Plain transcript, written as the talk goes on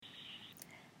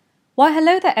Why,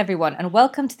 hello there, everyone, and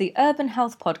welcome to the Urban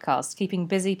Health Podcast, Keeping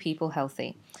Busy People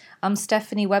Healthy. I'm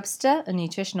Stephanie Webster, a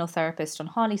nutritional therapist on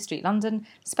Harley Street, London,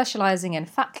 specialising in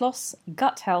fat loss,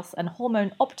 gut health, and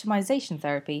hormone optimization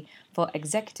therapy for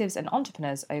executives and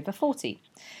entrepreneurs over 40.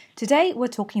 Today, we're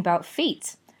talking about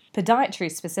feet,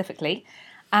 podiatry specifically,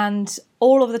 and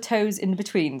all of the toes in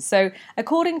between. So,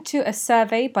 according to a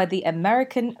survey by the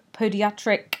American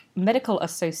Podiatric Medical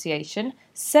Association,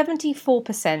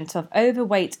 74% of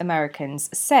overweight Americans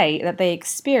say that they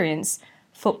experience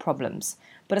foot problems.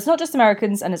 But it's not just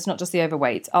Americans and it's not just the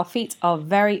overweight. Our feet are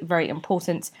very, very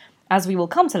important, as we will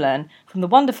come to learn from the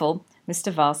wonderful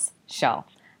Mr. Shah.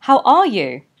 How are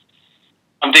you?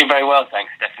 I'm doing very well,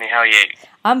 thanks, Stephanie. How are you?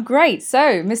 I'm great.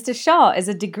 So, Mr. Shah is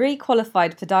a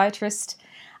degree-qualified podiatrist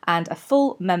and a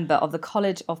full member of the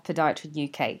College of Podiatry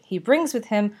UK. He brings with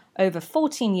him over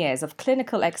 14 years of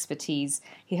clinical expertise.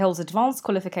 He holds advanced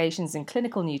qualifications in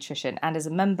clinical nutrition and is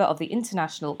a member of the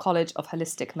International College of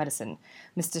Holistic Medicine.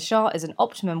 Mr. Shah is an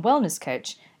optimum wellness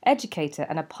coach, educator,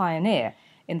 and a pioneer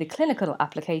in the clinical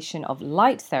application of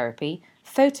light therapy,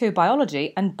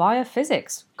 photobiology, and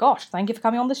biophysics. Gosh, thank you for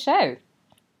coming on the show.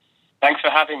 Thanks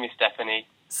for having me, Stephanie.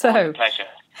 So, a pleasure.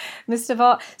 Mr.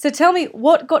 Var, so tell me,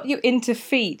 what got you into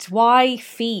feet? Why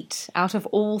feet, out of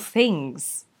all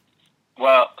things?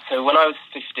 Well, so when I was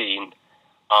 15,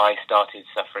 I started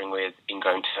suffering with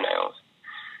ingrown toenails.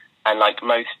 And like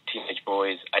most teenage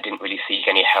boys, I didn't really seek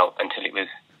any help until it was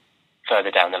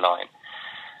further down the line.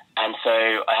 And so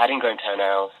I had ingrown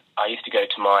toenails. I used to go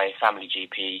to my family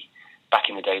GP back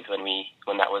in the days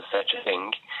when that was such a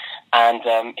thing.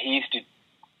 And he used to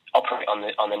operate on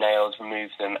the nails,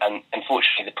 remove them, and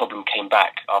unfortunately the problem came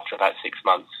back after about 6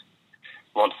 months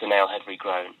once the nail had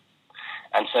regrown.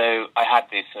 And so I had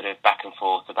this sort of back and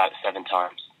forth about 7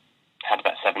 times, had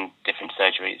about 7 different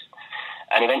surgeries,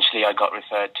 and eventually I got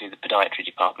referred to the podiatry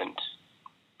department,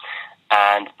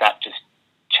 and that just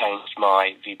changed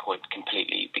my viewpoint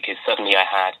completely, because suddenly I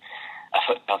had a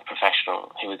foot health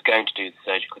professional who was going to do the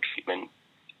surgical treatment,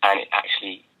 and it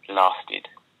actually lasted.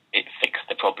 It fixed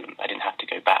the problem. I didn't have to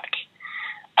go back.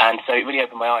 And so it really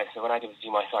opened my eyes. So when I was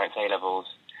doing my science A-levels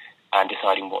and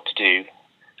deciding what to do,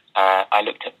 I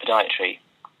looked at podiatry.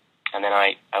 And then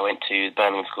I went to the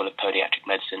Birmingham School of Podiatric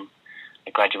Medicine. I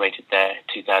graduated there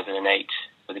in 2008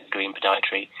 with a degree in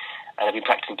podiatry. And I've been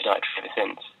practicing podiatry ever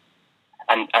since.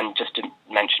 And just to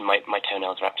mention, my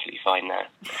toenails are absolutely fine now.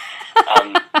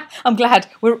 I'm glad.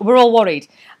 We're all worried.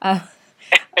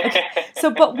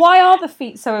 But why are the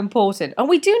feet so important? And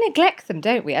we do neglect them,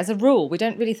 don't we? As a rule, we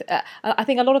don't really. I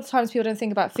think a lot of the times people don't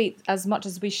think about feet as much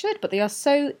as we should, but they are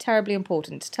so terribly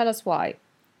important. Tell us why.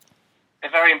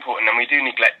 They're very important, and we do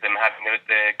neglect them. Having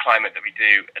the climate that we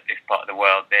do at this part of the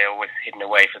world, they're always hidden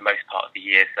away for most part of the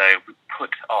year, so we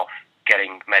put off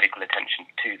getting medical attention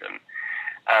to them.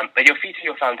 But your feet are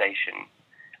your foundation,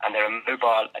 and they're a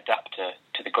mobile adapter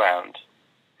to the ground,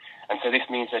 and so this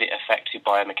means that it affects your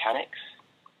biomechanics,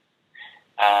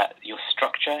 your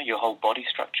structure, your whole body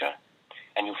structure,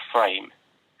 and your frame.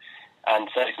 And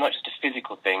so it's not just a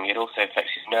physical thing, it also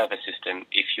affects your nervous system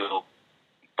if your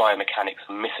biomechanics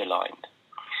are misaligned.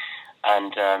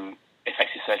 And it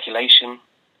affects your circulation.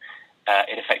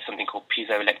 It affects something called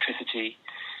piezoelectricity,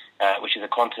 which is a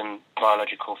quantum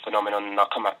biological phenomenon, and I'll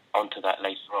come onto that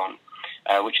later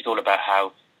on, which is all about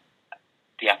how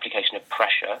the application of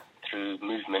pressure through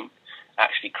movement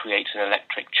actually creates an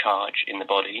electric charge in the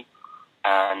body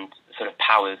and sort of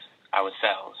powers our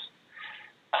cells.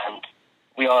 And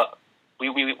we are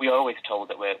always told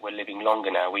that we're living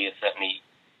longer now. We are certainly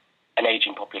an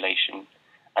aging population,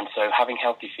 and so having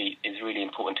healthy feet is really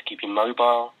important to keep you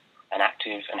mobile and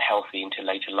active and healthy into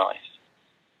later life.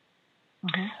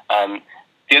 Mm-hmm.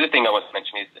 The other thing I want to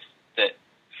mention is that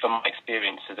from my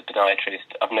experience as a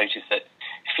podiatrist, I've noticed that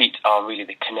feet are really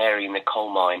the canary in the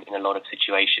coal mine in a lot of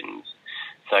situations.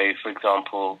 So, for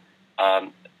example,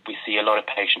 we see a lot of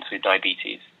patients with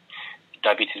diabetes.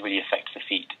 Diabetes really affects the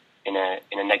feet in a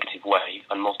negative way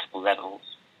on multiple levels.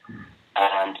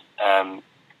 And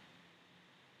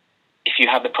if you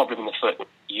have the problem in the foot,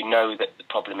 you know that the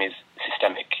problem is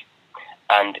systemic.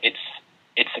 And it's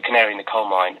a canary in the coal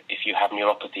mine if you have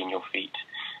neuropathy in your feet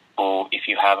or if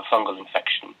you have a fungal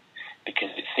infection, because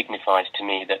it signifies to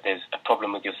me that there's a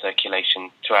problem with your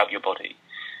circulation throughout your body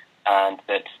and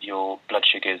that your blood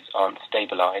sugars aren't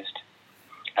stabilized,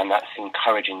 and that's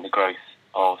encouraging the growth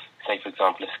of, say, for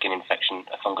example, a skin infection,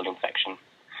 a fungal infection,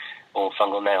 or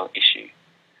fungal nail issue.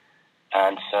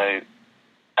 And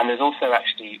there's also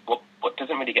actually what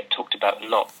doesn't really get talked about a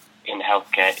lot in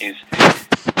healthcare is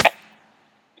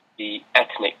the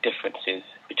ethnic differences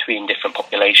between different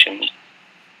populations.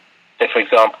 So, for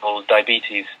example,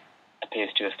 diabetes appears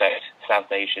to affect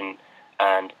South Asian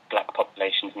and black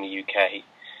populations in the UK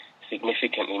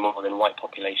significantly more than white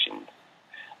populations.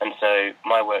 And so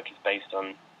my work is based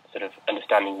on sort of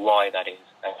understanding why that is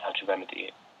and how to remedy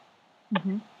it.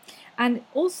 Mm-hmm. And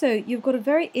also, you've got a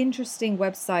very interesting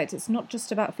website. It's not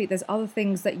just about feet. There's other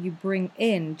things that you bring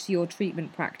in to your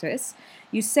treatment practice.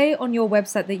 You say on your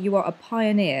website that you are a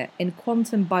pioneer in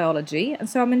quantum biology, and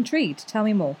so I'm intrigued. Tell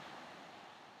me more.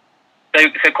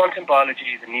 So quantum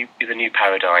biology is a new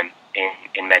paradigm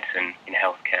in medicine, in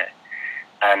healthcare,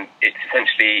 and it's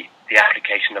essentially the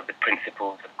application of the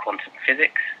principles of quantum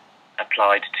physics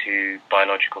applied to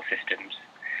biological systems.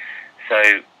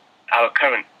 So our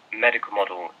current medical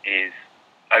model is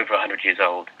over 100 years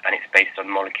old, and it's based on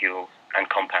molecules and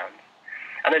compounds.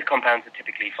 And those compounds are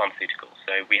typically pharmaceuticals.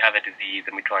 So we have a disease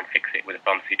and we try and fix it with a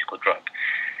pharmaceutical drug.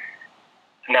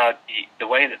 Now, the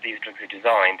way that these drugs are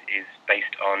designed is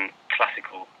based on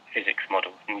classical physics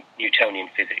models, Newtonian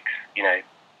physics. You know,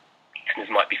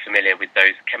 listeners might be familiar with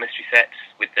those chemistry sets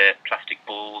with the plastic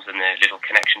balls and the little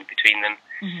connections between them.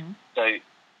 Mm-hmm. So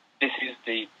this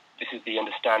is the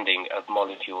understanding of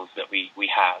molecules that we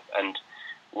have, and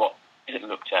what isn't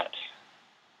looked at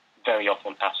very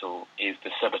often at all is the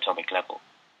subatomic level.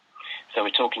 So we're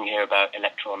talking here about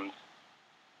electrons,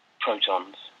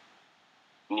 protons,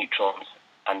 neutrons,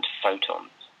 and photons.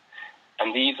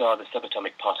 And these are the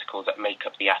subatomic particles that make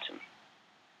up the atom.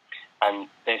 And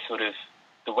they're sort of,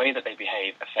 the way that they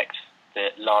behave affects the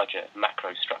larger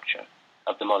macro structure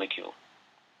of the molecule.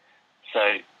 So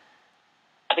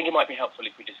I think it might be helpful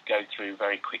if we just go through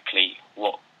very quickly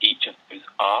what each of those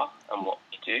are and what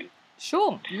they do.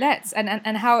 Sure, let's.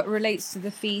 And how it relates to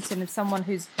the feet, and if someone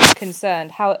who's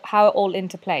concerned, how it all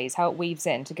interplays, how it weaves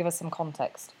in, to give us some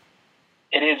context.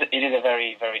 It is a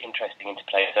very, very interesting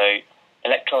interplay. So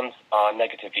electrons are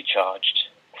negatively charged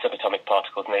subatomic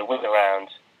particles, and they whirl around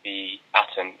the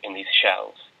atom in these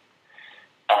shells.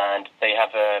 And they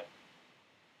have a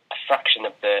fraction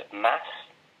of the mass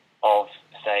of,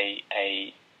 say,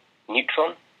 a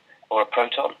neutron or a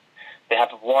proton. They have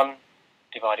 1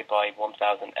 divided by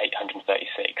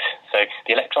 1,836. So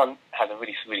the electron has a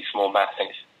really, really small mass, and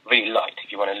it's really light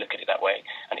if you want to look at it that way,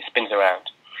 and it spins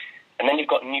around. And then you've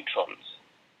got neutrons,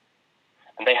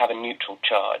 and they have a neutral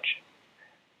charge,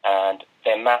 and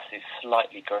their mass is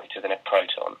slightly greater than a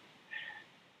proton.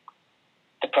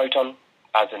 The proton,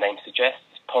 as the name suggests,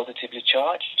 is positively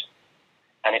charged,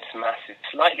 and its mass is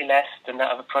slightly less than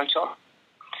that of a proton.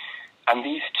 And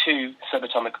these two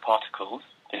subatomic particles,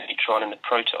 the neutron and the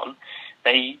proton,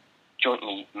 they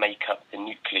jointly make up the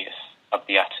nucleus of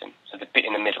the atom, so the bit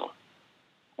in the middle,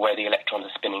 where the electrons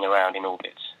are spinning around in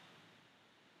orbits.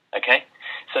 Okay?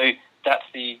 So that's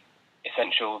the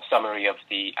essential summary of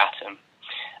the atom.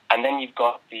 And then you've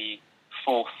got the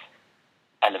fourth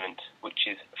element, which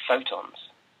is photons.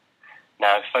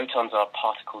 Now, photons are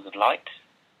particles of light,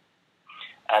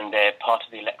 and they're part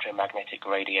of the electromagnetic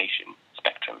radiation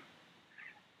spectrum.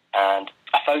 And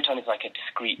a photon is like a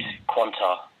discrete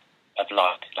quanta of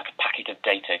light, like a packet of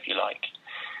data, if you like.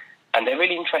 And they're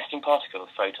really interesting particles,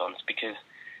 photons, because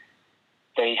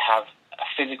they have a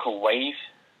physical wave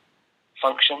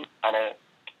function and a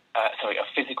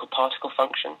physical particle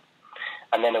function,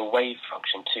 and then a wave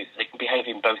function too. So they can behave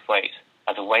in both ways,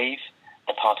 as a wave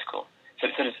and a particle. So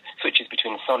it sort of switches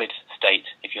between a solid state,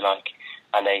 if you like,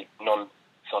 and a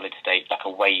non-solid state, like a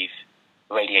wave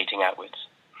radiating outwards.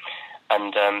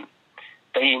 And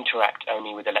they interact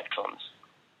only with electrons.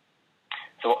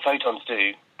 So what photons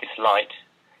do, this light,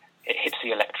 it hits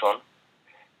the electron.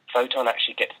 Photon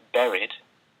actually gets buried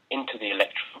into the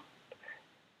electron,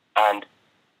 and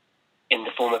in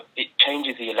the form of, it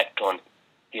changes the electron's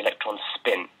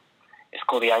spin. It's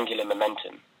called the angular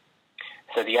momentum.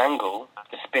 So the angle,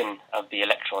 the spin of the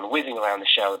electron whizzing around the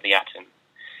shell of the atom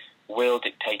will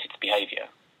dictate its behaviour.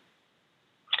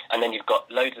 And then you've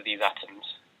got loads of these atoms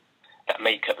that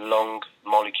make up long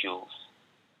molecules,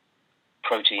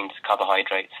 proteins,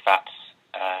 carbohydrates, fats,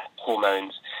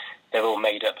 hormones. They're all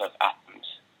made up of atoms,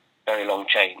 very long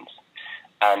chains.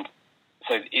 And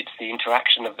so it's the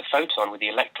interaction of the photon with the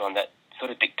electron that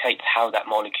sort of dictates how that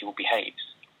molecule behaves.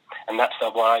 And that's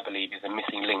what I believe is a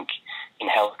missing link in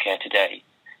healthcare today.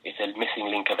 It's a missing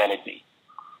link of energy.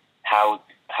 How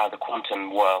the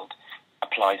quantum world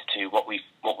applies to what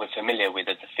we're familiar with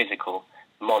as the physical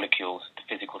molecules, the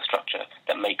physical structure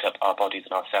that make up our bodies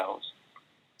and our cells.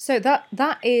 So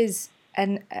that is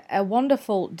a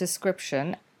wonderful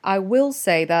description. I will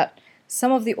say that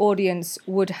some of the audience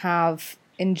would have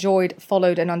enjoyed,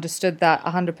 followed and understood that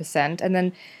 100%. And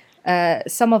then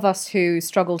some of us who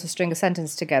struggle to string a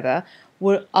sentence together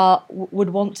would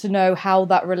want to know how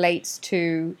that relates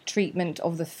to treatment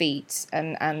of the feet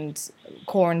and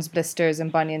corns, blisters,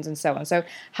 and bunions, and so on. So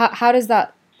how does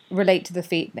that relate to the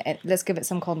feet? Let's give it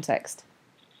some context.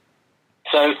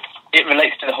 So it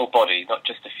relates to the whole body, not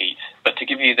just the feet. But to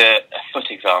give you a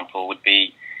foot example would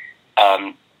be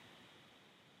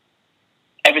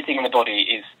everything in the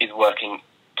body is working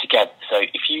together. So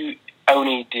if you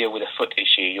only deal with a foot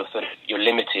issue, you're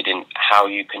limited in how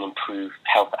you can improve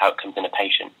health outcomes in a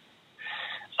patient.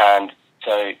 And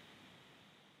so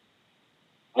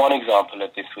one example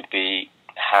of this would be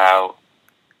how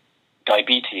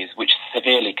diabetes, which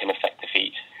severely can affect the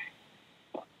feet.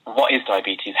 What is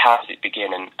diabetes? How does it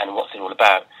begin, and what's it all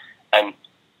about? And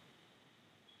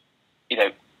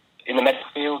in the medical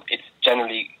field, it's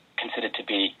generally considered to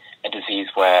be a disease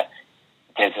where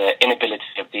there's an inability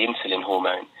of the insulin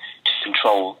hormone to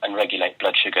control and regulate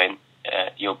blood sugar and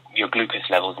your glucose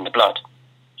levels in the blood.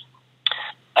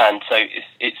 And so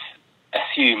it's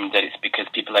assumed that it's because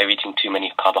people are eating too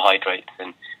many carbohydrates,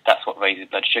 and that's what raises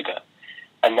blood sugar.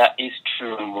 And that is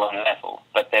true on one level,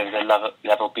 but there's a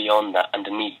level beyond that,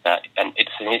 underneath that, and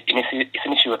it's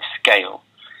an issue of scale.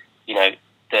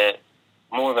 The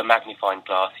more of a magnifying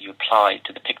glass you apply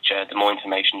to the picture, the more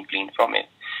information you glean from it.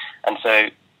 And so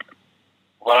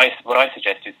what I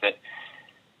suggest is that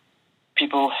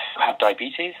people who have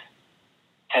diabetes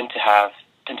tend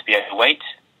to be overweight.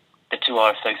 The two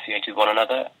are associated with one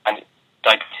another, and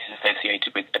diabetes is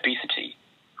associated with obesity.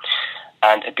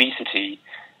 And obesity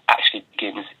actually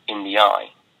begins in the eye.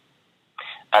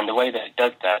 And the way that it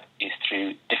does that is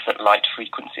through different light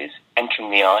frequencies entering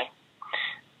the eye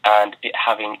and it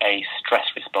having a stress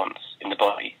response in the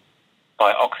body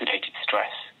by oxidative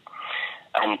stress.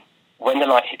 And when the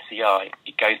light hits the eye,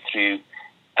 it goes through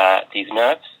these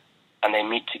nerves, and they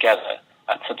meet together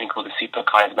at something called the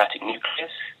suprachiasmatic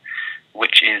nucleus,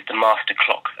 which is the master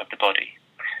clock of the body.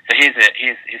 So here's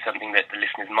something that the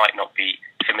listeners might not be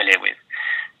familiar with.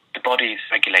 The body is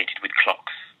regulated with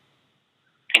clocks,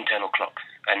 internal clocks,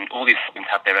 and all these organs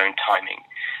have their own timing,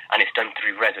 and it's done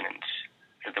through resonance,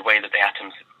 so the way that the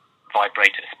atoms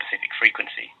vibrate at a specific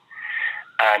frequency.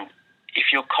 And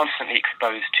if you're constantly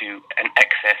exposed to an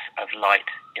excess of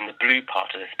light in the blue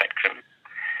part of the spectrum,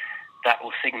 that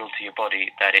will signal to your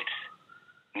body that it's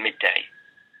midday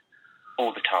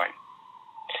all the time.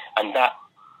 And that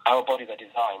our bodies are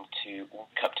designed to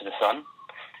wake up to the sun.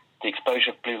 The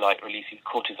exposure of blue light releases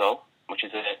cortisol, which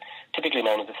is typically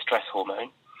known as a stress hormone.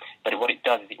 But what it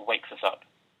does is it wakes us up,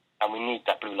 and we need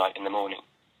that blue light in the morning.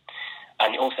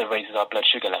 And it also raises our blood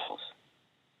sugar levels.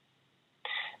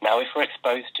 Now, if we're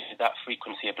exposed to that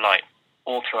frequency of light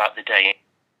all throughout the day,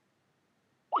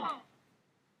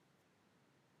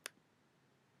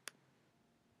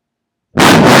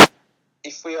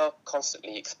 if we are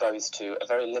constantly exposed to a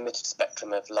very limited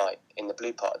spectrum of light in the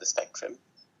blue part of the spectrum,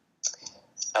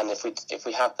 and if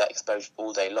we have that exposure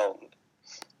all day long,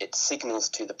 it signals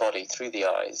to the body through the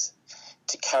eyes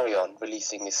to carry on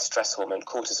releasing this stress hormone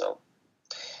cortisol.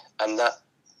 And that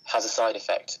has a side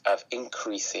effect of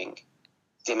increasing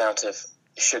the amount of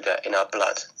sugar in our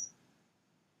blood.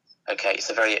 Okay,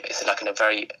 it's like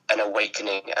an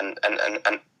awakening and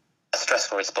a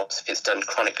stressful response if it's done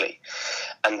chronically.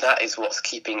 And that is what's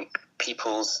keeping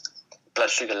people's blood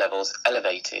sugar levels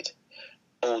elevated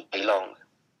all day long.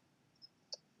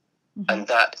 Mm-hmm. And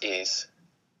that is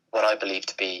what I believe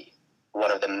to be one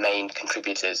of the main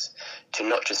contributors to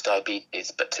not just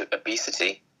diabetes, but to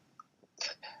obesity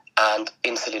and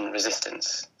insulin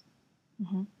resistance.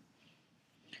 Mm-hmm.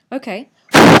 Okay,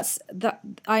 that's that.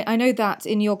 I know that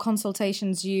in your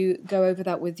consultations you go over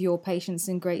that with your patients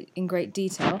in great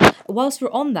detail. Whilst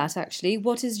we're on that, actually,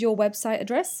 what is your website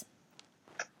address?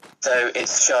 So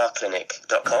it's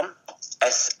shahclinic.com,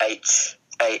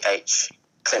 SHAH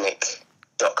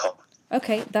clinic.com.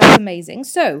 Okay, that's amazing.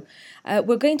 So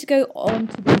we're going to go on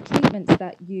to the treatments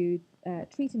that you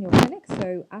treat in your clinic.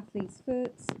 So athlete's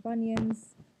foot,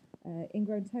 bunions,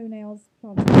 ingrown toenails,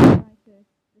 plantar fasciitis,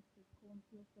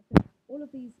 all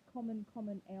of these common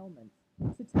ailments.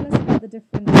 So tell us about the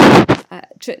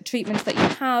different treatments that you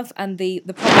have and the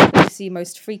problems that you see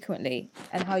most frequently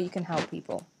and how you can help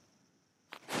people.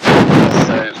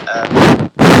 So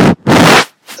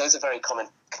those are very common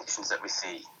conditions that we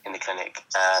see in the clinic,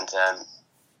 and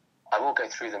I will go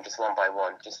through them just one by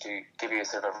one, just to give you a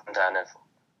sort of a rundown of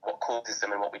what causes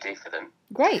them and what we do for them.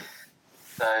 Great.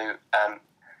 So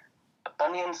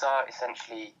bunions are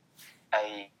essentially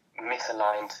a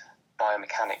misaligned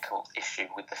biomechanical issue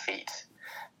with the feet.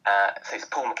 So it's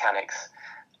poor mechanics,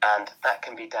 and that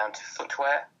can be down to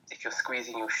footwear. If you're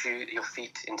squeezing your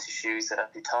feet into shoes that are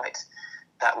too tight,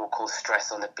 that will cause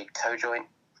stress on the big toe joint.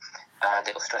 and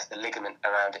it will stress the ligament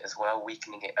around it as well,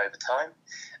 weakening it over time,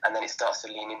 and then it starts to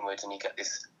lean inwards and you get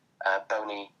this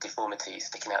bony deformity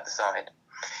sticking out the side.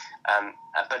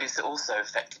 But it's also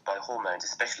affected by hormones,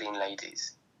 especially in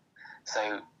ladies.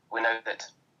 So we know that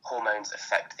hormones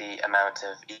affect the amount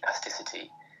of elasticity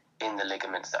in the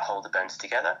ligaments that hold the bones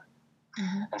together,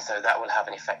 and so that will have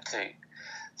an effect too.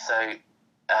 So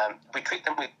we treat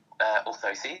them with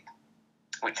orthoses,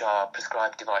 which are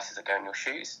prescribed devices that go in your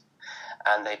shoes,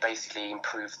 and they basically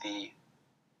improve the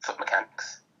foot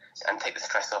mechanics and take the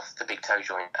stress off the big toe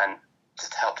joint and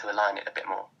just help to align it a bit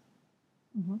more.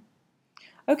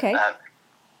 Okay.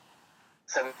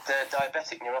 So the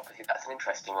diabetic neuropathy, that's an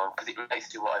interesting one because it relates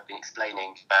to what I've been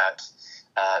explaining about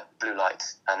blue light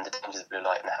and the dangers of blue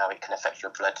light and how it can affect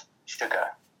your blood sugar.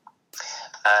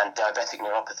 And diabetic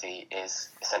neuropathy is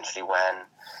essentially when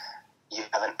you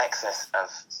have an excess of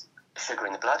sugar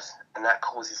in the blood, and that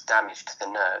causes damage to the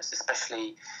nerves,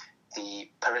 especially the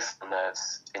peripheral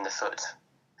nerves in the foot.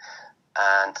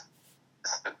 And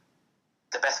so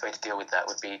the best way to deal with that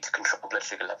would be to control blood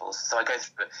sugar levels. So I go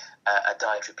through a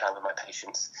dietary plan with my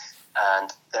patients,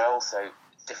 and there are also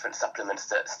different supplements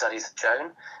that studies have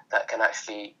shown that can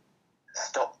actually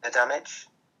stop the damage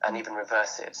and even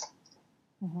reverse it.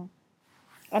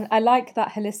 And I like that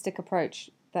holistic approach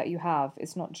that you have.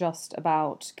 It's not just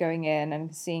about going in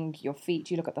and seeing your feet,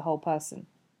 you look at the whole person.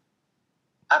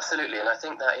 Absolutely, and I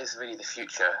think that is really the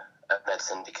future of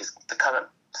medicine, because the current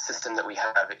system that we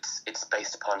have, it's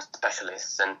based upon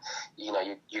specialists, and you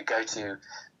go to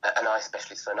an eye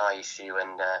specialist for an eye issue,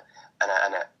 and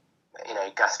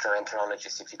a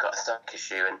gastroenterologist if you've got a stomach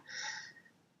issue, and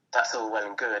that's all well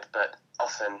and good, but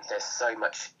often there's so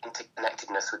much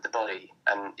interconnectedness with the body,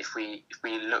 and if we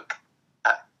look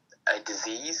at a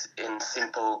disease in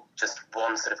simple, just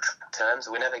one sort of terms,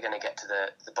 we're never going to get to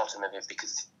the bottom of it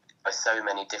because by so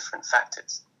many different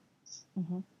factors.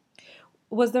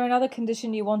 Was there another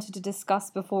condition you wanted to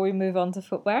discuss before we move on to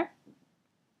footwear?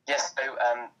 Yes, so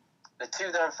the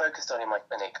two that I'm focused on in my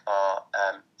clinic are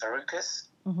verrucas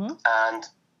and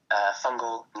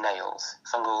fungal nails,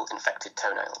 fungal infected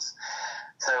toenails.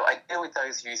 So I deal with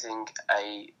those using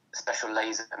a special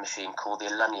laser machine called the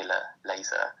lunula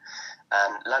laser.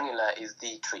 And lunula is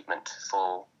the treatment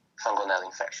for fungal nail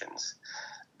infections.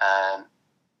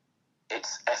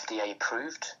 It's FDA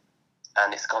approved,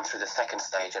 and it's gone through the second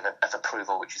stage of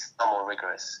approval, which is far more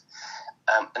rigorous.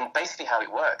 And basically how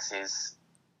it works is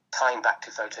tying back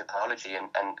to photobiology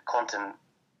and quantum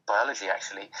biology,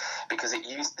 actually, because it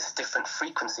uses different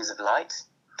frequencies of light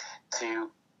to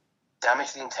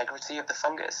damage the integrity of the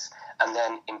fungus and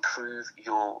then improve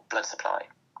your blood supply.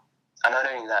 And not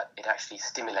only that, it actually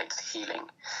stimulates healing.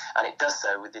 And it does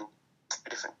so within two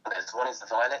different colors. One is the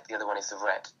violet, the other one is the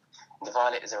red. And the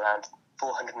violet is around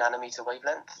 400 nanometer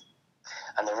wavelength,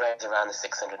 and the red is around the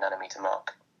 600 nanometer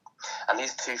mark. And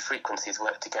these two frequencies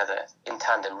work together in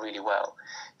tandem really well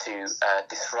to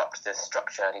disrupt the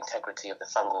structure and integrity of the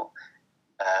fungal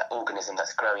organism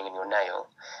that's growing in your nail.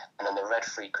 And then the red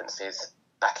frequencies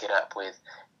back it up with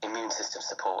immune system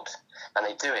support. And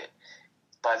they do it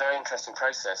by a very interesting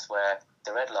process where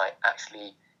the red light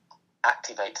actually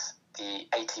activates the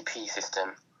ATP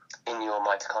system in your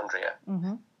mitochondria.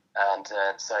 And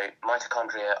so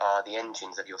mitochondria are the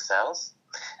engines of your cells,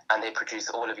 and they produce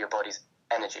all of your body's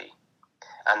energy.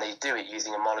 And they do it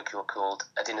using a molecule called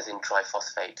adenosine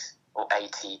triphosphate, or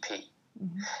ATP.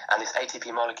 And this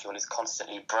ATP molecule is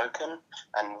constantly broken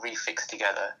and refixed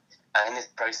together. And in this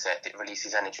process, it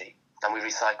releases energy. And we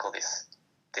recycle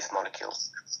this molecule.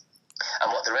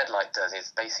 And what the red light does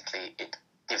is basically it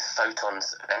gives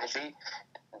photons of energy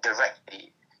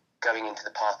directly going into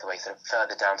the pathway sort of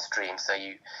further downstream. So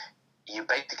you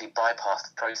basically bypass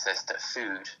the process that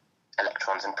food,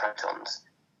 electrons and protons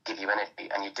give you energy,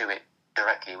 and you do it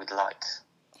directly with light.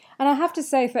 And I have to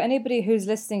say, for anybody who's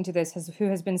listening to this who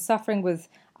has been suffering with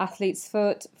athlete's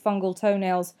foot, fungal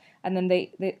toenails, and then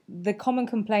the common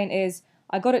complaint is,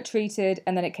 I got it treated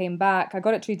and then it came back, I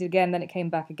got it treated again, then it came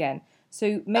back again.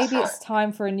 So maybe it's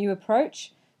time for a new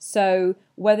approach. So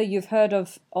whether you've heard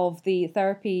of the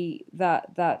therapy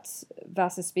that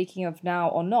Vas is speaking of now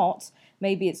or not,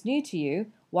 maybe it's new to you,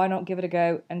 why not give it a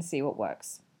go and see what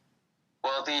works?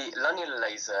 Well, the lunula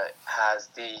laser has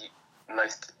the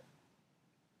most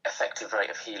effective rate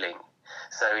of healing.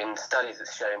 So in studies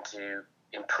it's shown to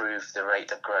improve the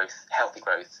rate of growth, healthy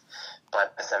growth, by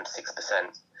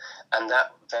 6%. And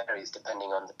that varies depending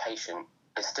on the patient.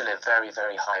 It's still a very,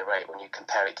 very high rate when you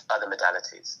compare it to other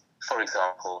modalities. For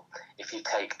example, if you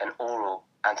take an oral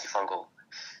antifungal,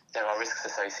 there are risks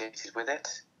associated with it.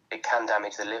 It can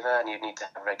damage the liver, and you need to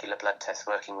have regular blood tests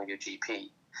working with your GP.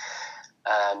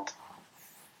 And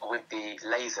with the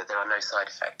laser, there are no side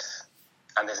effects,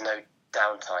 and there's no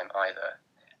downtime either,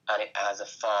 and it has a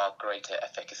far greater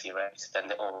efficacy rate than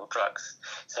the oral drugs.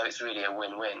 So it's really a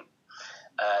win-win.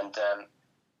 And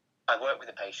I work with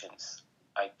the patients.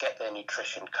 I get their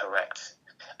nutrition correct.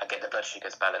 I get the blood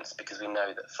sugars balanced, because we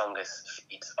know that fungus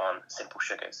feeds on simple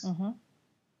sugars. Mm-hmm.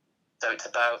 So it's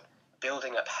about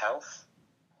building up health,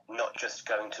 not just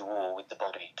going to war with the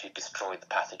body to destroy the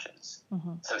pathogens.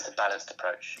 Mm-hmm. So it's a balanced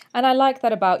approach. And I like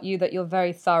that about you, that you're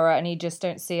very thorough and you just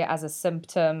don't see it as a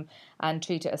symptom and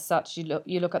treat it as such. You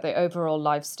look at the overall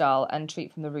lifestyle and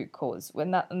treat from the root cause.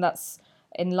 And that's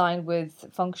in line with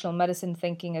functional medicine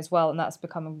thinking as well, and that's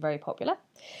becoming very popular.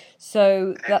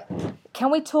 So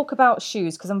can we talk about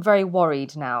shoes? Because I'm very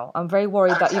worried now. I'm very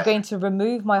worried that you're going to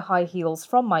remove my high heels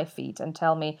from my feet and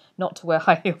tell me not to wear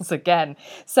high heels again.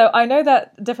 So I know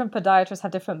that different podiatrists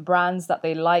have different brands that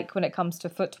they like when it comes to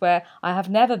footwear. I have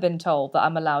never been told that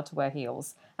I'm allowed to wear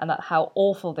heels and that how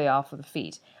awful they are for the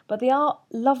feet. But they are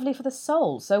lovely for the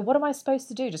sole. So what am I supposed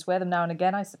to do? Just wear them now and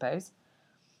again, I suppose?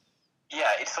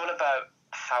 Yeah, it's all about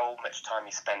how much time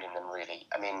you spend in them, really.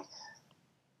 I mean,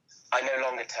 I no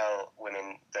longer tell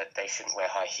women that they shouldn't wear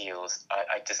high heels.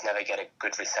 I just never get a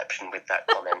good reception with that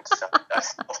comment, so I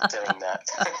stopped doing that.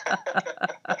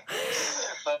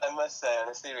 But I must say, on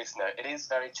a serious note, it is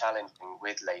very challenging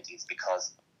with ladies,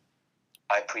 because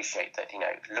I appreciate that,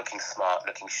 looking smart,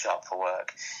 looking sharp for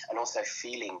work, and also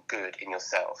feeling good in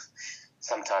yourself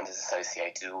sometimes is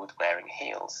associated with wearing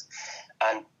heels.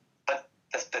 But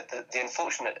the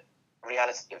unfortunate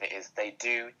reality of it is they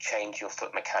do change your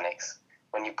foot mechanics.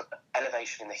 When you've got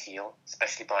elevation in the heel,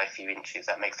 especially by a few inches,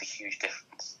 that makes a huge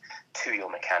difference to your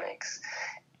mechanics.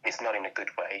 It's not in a good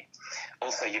way.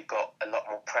 Also, you've got a lot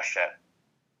more pressure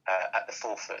at the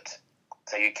forefoot.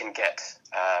 So you can get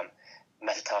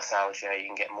metatarsalgia, you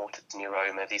can get mortar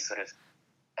neuroma, these sort of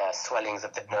swellings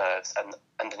of the nerves and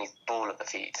underneath the ball of the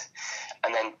feet.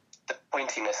 And then the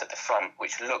pointiness at the front,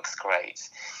 which looks great,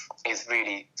 is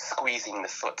really squeezing the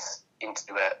foot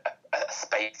into a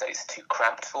space that is too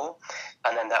cramped for,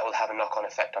 and then that will have a knock-on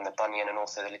effect on the bunion and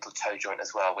also the little toe joint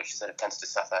as well, which sort of tends to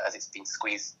suffer as it's been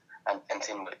squeezed and bent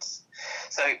inwards.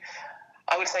 So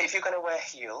I would say, if you're going to wear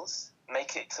heels,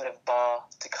 make it sort of bar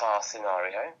to car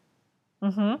scenario,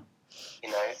 mm-hmm.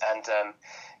 And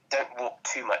don't walk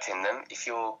too much in them. If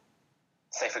you're,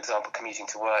 say, for example, commuting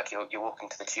to work, you're walking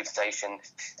to the tube station,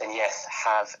 then yes,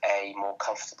 have a more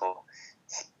comfortable,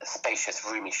 spacious,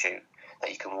 roomy shoe that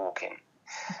you can walk in.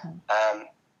 Mm-hmm.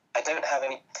 I don't have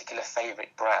any particular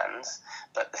favourite brands,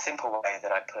 but the simple way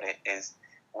that I put it is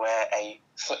wear a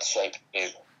foot-shaped shoe.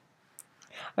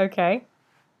 Okay.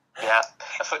 Yeah,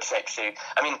 a foot-shaped shoe.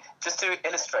 I mean, just to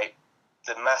illustrate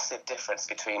the massive difference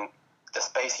between the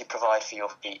space you provide for your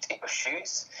feet in your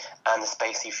shoes and the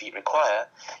space your feet require,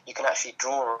 you can actually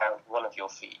draw around one of your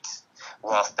feet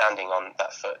while standing on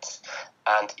that foot,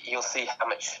 and you'll see how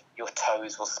much your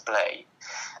toes will splay.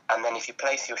 And then if you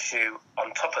place your shoe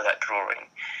on top of that drawing,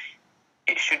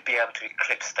 it should be able to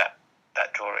eclipse that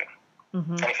drawing.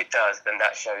 Mm-hmm. And if it does, then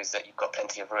that shows that you've got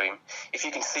plenty of room. If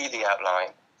you can see the outline,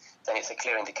 then it's a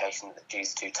clear indication that the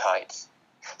shoe's too tight.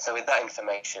 So with that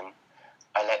information,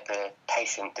 I let the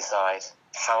patient decide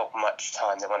how much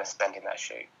time they want to spend in that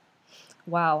shoe.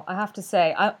 Wow, I have to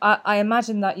say, I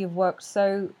imagine that you've worked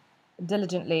so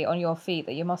diligently on your feet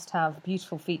that you must have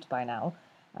beautiful feet by now.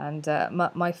 And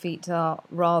my feet are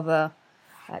rather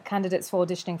candidates for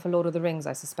auditioning for Lord of the Rings,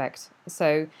 I suspect.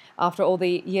 So after all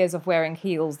the years of wearing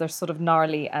heels, they're sort of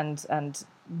gnarly and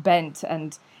bent.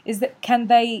 And can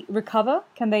they recover?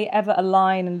 Can they ever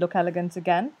align and look elegant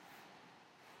again?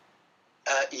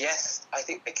 Yes, I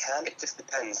think they can. It just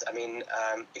depends. I mean,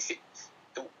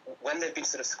 when they've been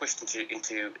sort of squished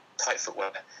into tight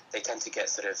footwear, they tend to get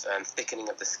sort of thickening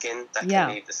of the skin. That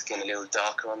can leave the skin a little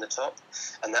darker on the top,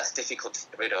 and that's difficult to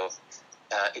get rid of.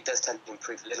 It does tend to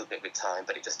improve a little bit with time,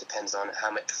 but it just depends on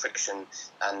how much friction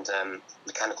and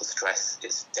mechanical stress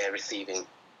they're receiving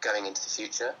going into the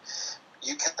future.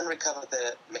 You can recover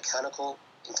the mechanical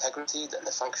integrity and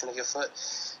the function of your foot,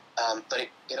 but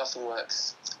it often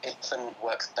works. It often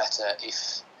works better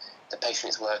if the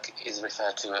patient's work is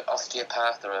referred to an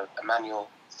osteopath or a manual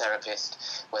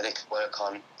therapist, where they can work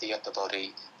on the upper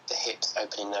body, the hips,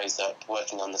 opening those up,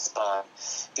 working on the spine.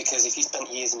 Because if you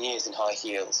spent years and years in high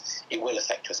heels, it will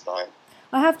affect your spine.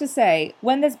 I have to say,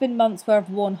 when there's been months where I've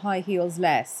worn high heels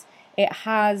less, it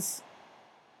has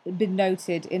been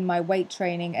noted in my weight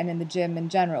training and in the gym in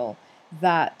general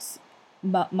that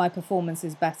my performance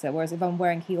is better. Whereas if I'm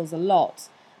wearing heels a lot,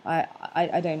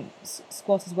 I don't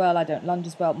squat as well, I don't lunge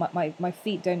as well, my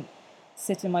feet don't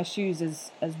sit in my shoes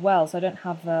as well, so I don't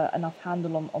have enough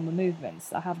handle on the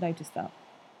movements. I have noticed that.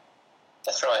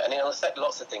 That's right, and it'll affect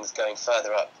lots of things going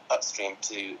further upstream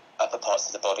to upper parts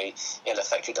of the body. It'll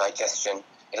affect your digestion,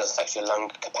 it'll affect your lung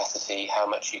capacity, how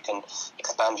much you can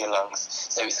expand your lungs.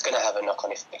 So it's going to have a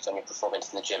knock-on effect on your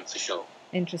performance in the gym for sure.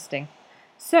 Interesting.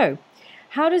 So,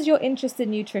 how does your interest in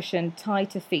nutrition tie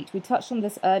to feet? We touched on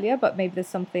this earlier, but maybe there's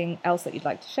something else that you'd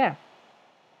like to share.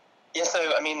 Yeah, so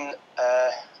I mean,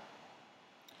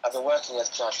 I've been working as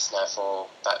a podiatrist now for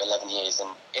about 11 years, and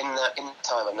in that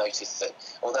time I noticed that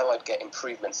although I'd get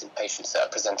improvements in patients that are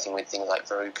presenting with things like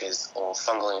verrucas or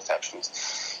fungal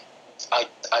infections,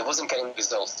 I wasn't getting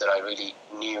results that I really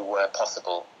knew were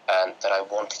possible and that I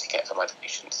wanted to get for my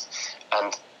patients.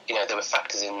 And there were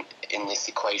factors in this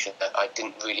equation that I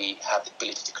didn't really have the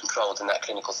ability to control in that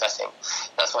clinical setting.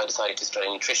 That's why I decided to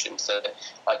study nutrition, so that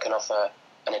I can offer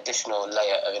an additional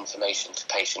layer of information to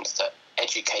patients that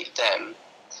educate them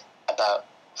about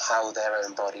how their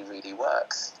own body really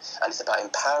works. And it's about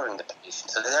empowering the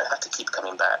patient so they don't have to keep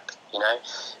coming back.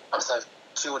 Once I've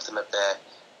cured them of their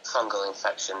fungal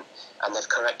infection and they've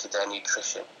corrected their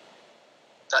nutrition,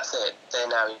 that's it. They're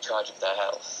now in charge of their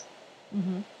health.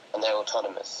 Mm-hmm. And they're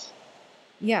autonomous.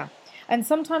 Yeah. And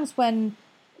sometimes when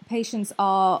patients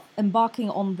are embarking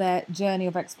on their journey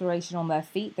of exploration on their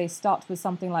feet, they start with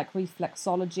something like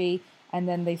reflexology, and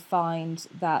then they find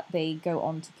that they go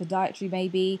on to podiatry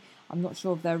maybe. I'm not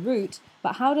sure of their route,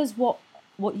 but how does what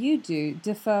you do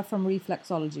differ from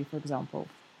reflexology, for example?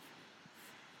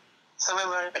 So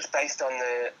we're very much based on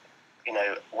the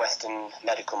Western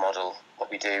medical model. What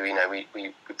we do,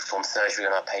 we perform surgery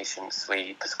on our patients,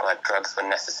 we prescribe drugs when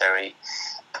necessary,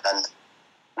 and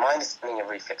my understanding of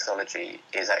reflexology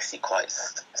is actually quite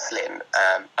slim.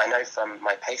 I know from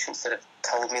my patients that have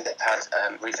told me they've had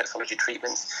reflexology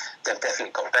treatments, they've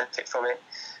definitely got benefit from it.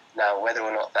 Now, whether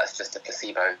or not that's just a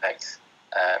placebo effect,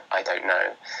 I don't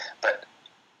know. But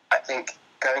I think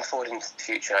going forward into the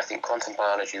future, I think quantum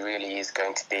biology really is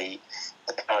going to be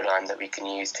the paradigm that we can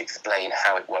use to explain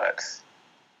how it works.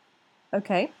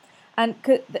 Okay. And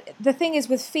the thing is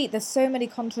with feet, there's so many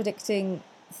contradicting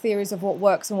theories of what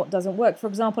works and what doesn't work. For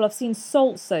example, I've seen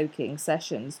salt soaking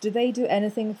sessions. Do they do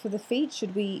anything for the feet?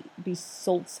 Should we be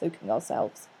salt soaking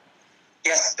ourselves?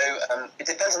 Yes, so it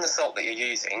depends on the salt that you're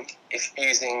using. If you're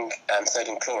using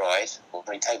sodium chloride or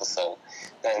table salt,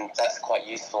 then that's quite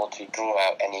useful to draw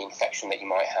out any infection that you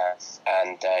might have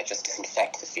and just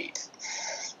disinfect the feet.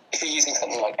 If you're using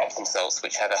something like Epsom salts,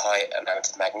 which have a high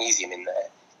amount of magnesium in there,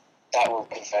 that will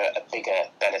confer a bigger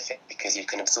benefit because you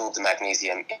can absorb the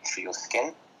magnesium in through your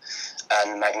skin.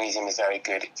 And magnesium is very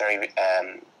good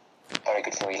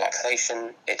for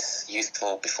relaxation. It's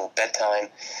useful before bedtime.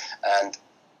 And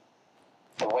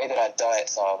the way that our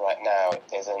diets are right now,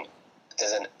 there's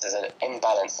an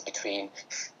imbalance between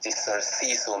this sort of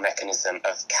seesaw mechanism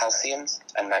of calcium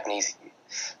and magnesium.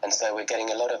 And so we're getting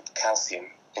a lot of calcium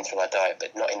in through our diet,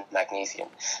 but not in magnesium.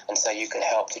 And so you can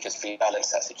help to just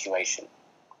rebalance that situation.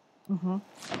 Mm-hmm.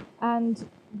 And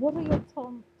what are your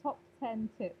top 10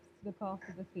 tips to look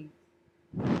after the feet?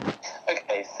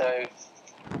 Okay, so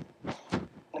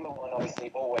number one,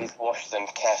 obviously, always wash them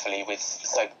carefully with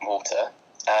soap and water.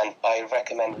 And I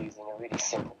recommend using a really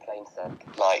simple plain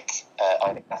soap, like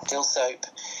either castile soap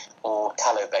or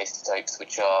tallow-based soaps,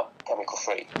 which are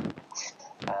chemical-free.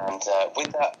 And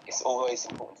with that, it's always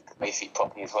important to dry your feet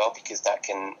properly as well, because that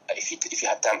can, if you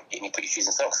have damp feet and you put your shoes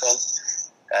and socks on,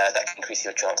 that can increase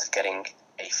your chance of getting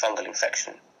a fungal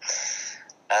infection.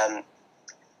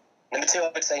 Number two,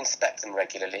 I would say inspect them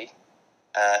regularly.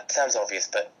 Sounds obvious,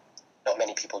 but not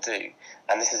many people do.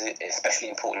 And this is especially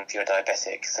important if you're a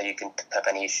diabetic, so you can pick up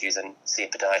any issues and see a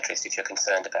podiatrist if you're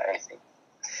concerned about anything.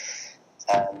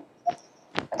 And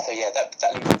so,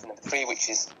 that leads us to number three, which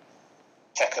is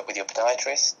check up with your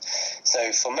podiatrist.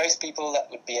 So for most people, that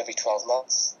would be every 12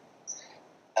 months.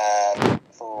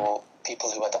 For people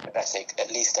who are diabetic,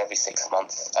 at least every 6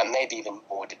 months, and maybe even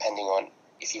more, depending on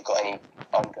if you've got any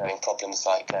ongoing problems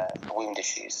like wound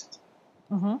issues.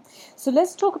 Mm-hmm. So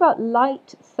let's talk about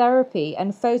light therapy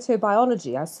and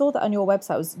photobiology. I saw that on your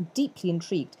website. I was deeply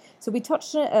intrigued. So we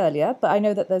touched on it earlier, but I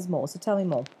know that there's more. So tell me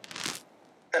more.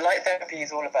 The light therapy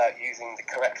is all about using the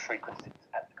correct frequencies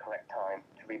at the correct time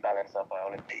to rebalance our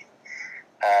biology.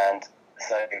 And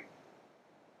so there's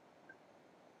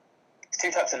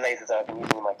two types of lasers that I've been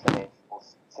using in my clinic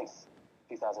since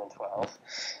 2012.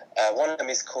 One of them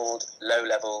is called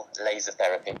low-level laser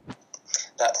therapy.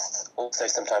 That's also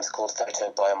sometimes called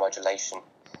photobiomodulation.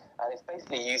 And it's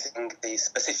basically using the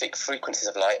specific frequencies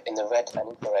of light in the red and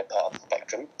infrared part of the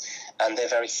spectrum, and they're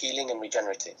very healing and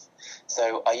regenerative.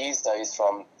 So I use those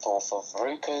for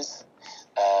verrucas,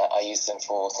 I use them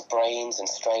for sprains and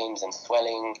strains and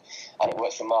swelling, and it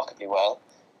works remarkably well.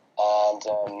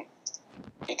 And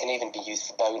it can even be used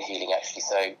for bone healing, actually.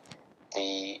 So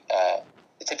the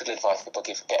typical advice people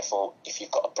get for if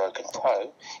you've got a broken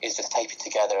toe is just tape it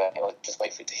together or just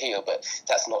wait for it to heal, but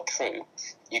that's not true.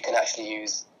 You can actually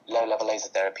use low-level laser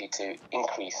therapy to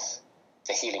increase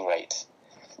the healing rate.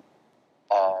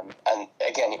 And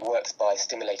again, it works by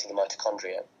stimulating the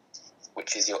mitochondria,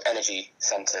 which is your energy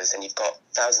centers, and you've got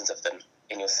thousands of them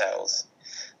in your cells,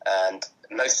 and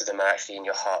most of them are actually in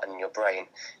your heart and in your brain.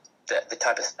 The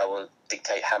type of cell will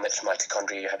dictate how much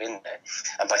mitochondria you have in there,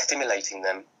 and by stimulating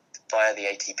them via the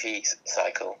ATP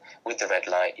cycle with the red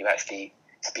light, you actually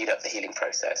speed up the healing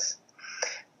process.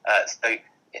 So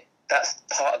that's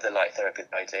part of the light therapy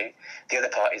that I do. The other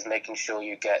part is making sure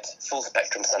you get full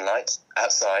spectrum sunlight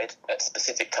outside at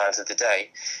specific times of the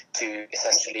day to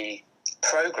essentially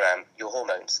program your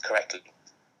hormones correctly.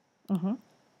 Mm-hmm.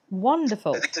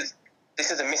 Wonderful. So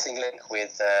this is a missing link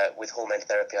with hormone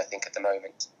therapy, I think, at the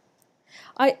moment.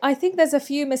 I think there's a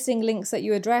few missing links that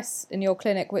you address in your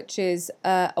clinic, which is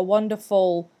a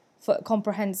wonderful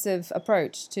comprehensive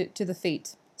approach to the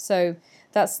feet. So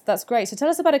that's great. So tell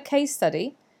us about a case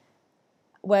study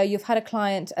where you've had a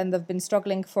client and they've been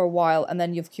struggling for a while and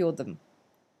then you've cured them.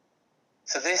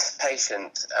 So this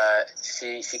patient,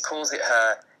 she calls it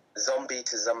her zombie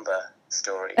to Zumba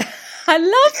story. I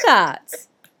love that.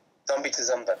 Zombie to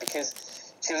Zumba,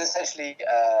 because she was essentially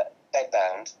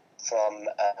bedbound from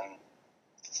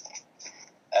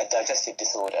a digestive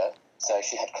disorder. So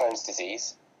she had Crohn's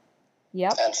disease.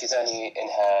 Yep. And she's only in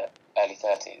her early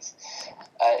 30s.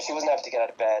 She wasn't able to get out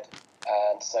of bed,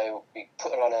 and so we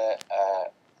put her on a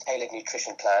tailored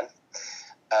nutrition plan.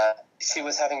 She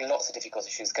was having lots of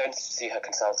difficulties. She was going to see her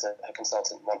consultant. Her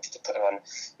consultant wanted to put her on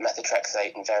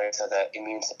methotrexate and various other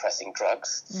immune-suppressing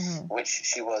drugs, which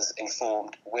she was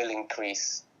informed will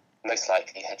increase, most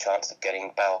likely, her chance of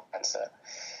getting bowel cancer.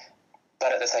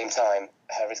 But at the same time,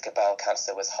 her risk of bowel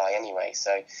cancer was high anyway,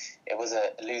 so it was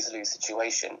a lose-lose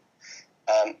situation.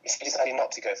 She decided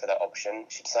not to go for that option.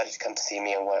 She decided to come to see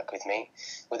me and work with me.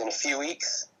 Within a few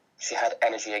weeks, she had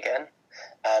energy again,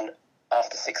 and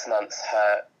after 6 months,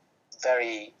 her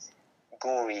very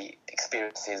gory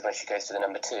experiences when she goes to the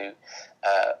number 2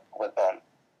 were gone,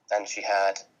 and she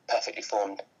had perfectly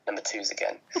formed number 2s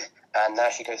again. And now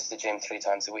she goes to the gym 3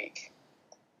 times a week.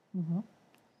 Mm-hmm.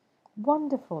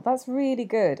 Wonderful. That's really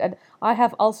good. And I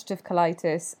have ulcerative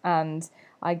colitis, and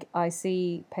I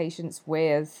see patients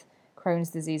with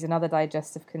Crohn's disease and other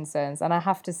digestive concerns. And I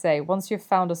have to say, once you've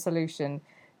found a solution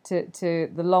to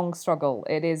the long struggle,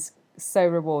 it is so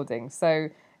rewarding. So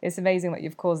it's amazing that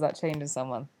you've caused that change in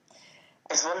someone.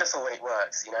 It's wonderful when it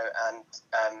works,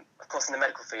 and of course in the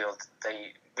medical field,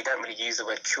 we don't really use the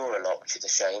word cure a lot, which is a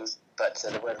shame, but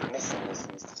the word remission is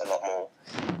used a lot more.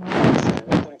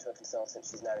 So according to a consultant,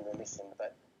 she's now in remission,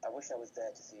 but I wish I was there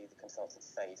to see the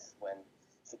consultant's face when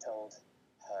she told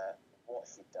her what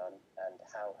she'd done and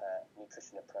how her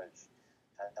nutrition approach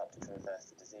had helped her to reverse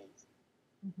the disease.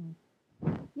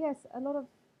 Mm-hmm. Yes, a lot of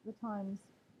the times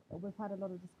we've had a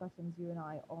lot of discussions, you and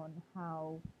I, on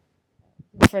how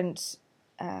different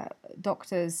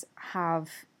doctors have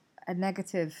a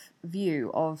negative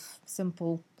view of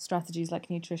simple strategies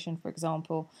like nutrition, for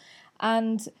example.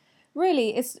 And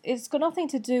really, it's got nothing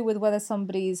to do with whether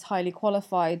somebody's highly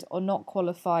qualified or not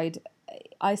qualified.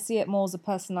 I see it more as a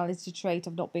personality trait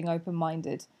of not being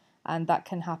open-minded, and that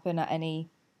can happen at any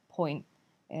point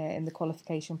in the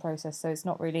qualification process. So it's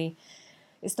not really,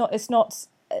 it's not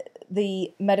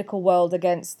the medical world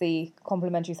against the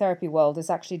complementary therapy world. It's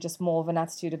actually just more of an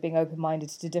attitude of being open-minded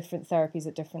to different therapies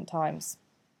at different times.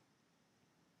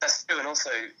 That's true, and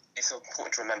also it's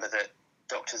important to remember that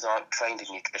doctors aren't trained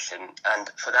in nutrition, and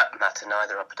for that matter,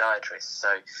 neither are podiatrists. So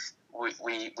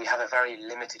we have a very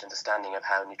limited understanding of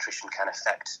how nutrition can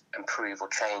affect, improve, or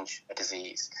change a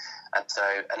disease. And so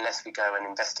unless we go and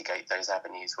investigate those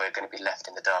avenues, we're going to be left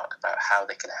in the dark about how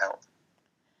they can help.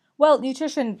 Well,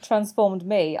 nutrition transformed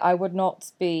me. I would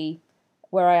not be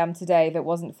where I am today if it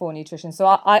wasn't for nutrition. So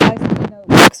I know it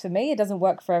works for me. It doesn't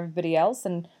work for everybody else.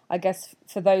 And I guess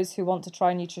for those who want to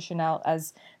try nutrition out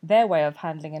as their way of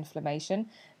handling inflammation,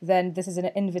 then this is an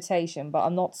invitation. But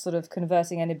I'm not sort of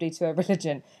converting anybody to a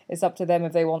religion. It's up to them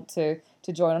if they want to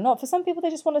join or not. For some people, they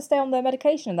just want to stay on their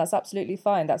medication, and that's absolutely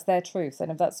fine. That's their truth.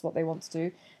 And if that's what they want to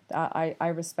do, I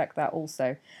respect that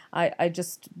also. I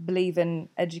just believe in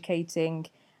educating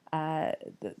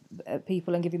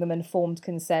people and giving them informed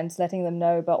consent, letting them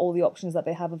know about all the options that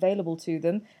they have available to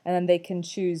them, and then they can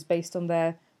choose based on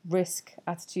their risk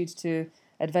attitude to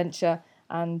adventure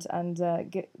and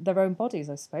get their own bodies,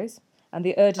 I suppose, and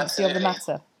the urgency of the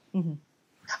matter. Mm-hmm.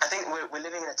 I think we're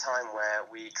living in a time where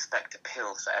we expect a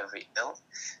pill for every ill,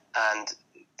 and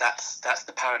that's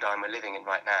the paradigm we're living in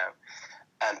right now.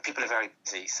 And people are very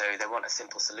busy, so they want a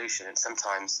simple solution, and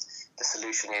sometimes the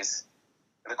solution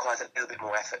requires a little bit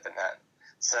more effort than that.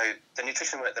 So the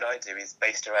nutrition work that I do is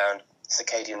based around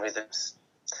circadian rhythms.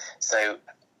 So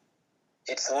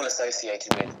it's all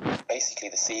associated with basically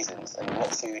the seasons and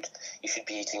what food you should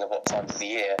be eating at what times of the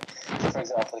year. So for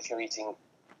example, if you're eating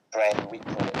bread and wheat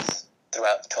products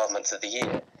throughout the 12 months of the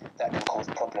year, that can cause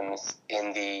problems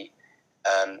in the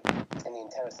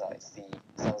enterocytes, the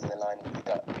cells in the lining of the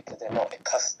gut, because they're not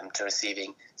accustomed to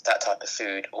receiving that type of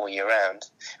food all year round.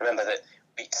 Remember that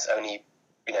wheat's only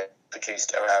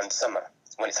produced around summer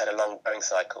when it's had a long growing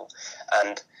cycle.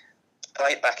 And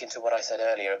right back into what I said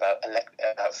earlier about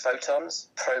photons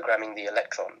programming the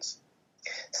electrons.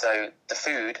 So the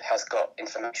food has got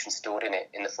information stored in it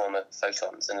in the form of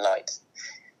photons and light.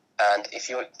 And if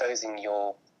you're exposing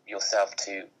yourself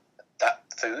to that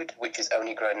food, which is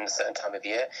only grown in a certain time of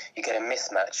year, you get a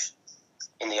mismatch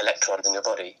in the electrons in your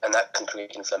body, and that can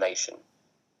create inflammation.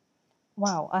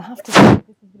 Wow, I have to say,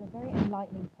 this has been a very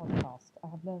enlightening podcast. I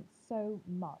have learned so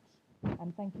much,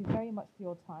 and thank you very much for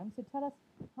your time. So tell us,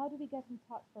 how do we get in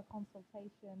touch for a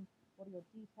consultation? What are your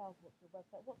details? What's your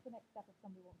website? What's the next step if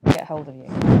somebody wants to get hold of you?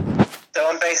 So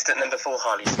I'm based at number 4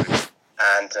 Harley Street,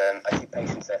 and I see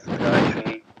patients there for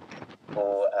podiatry,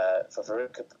 for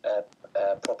verruca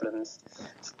problems,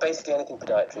 basically anything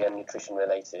podiatry and nutrition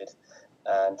related.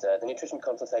 And the nutrition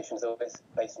consultation is always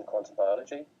based in quantum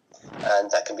biology, and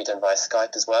that can be done via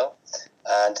Skype as well.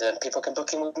 And people can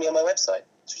book in with me on my website,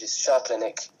 which is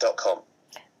shahclinic.com.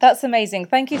 That's amazing.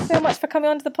 Thank you so much for coming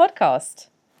on to the podcast.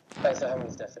 Thanks for having me,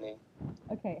 Stephanie.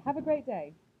 Okay, have a great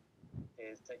day.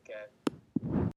 Cheers, take care.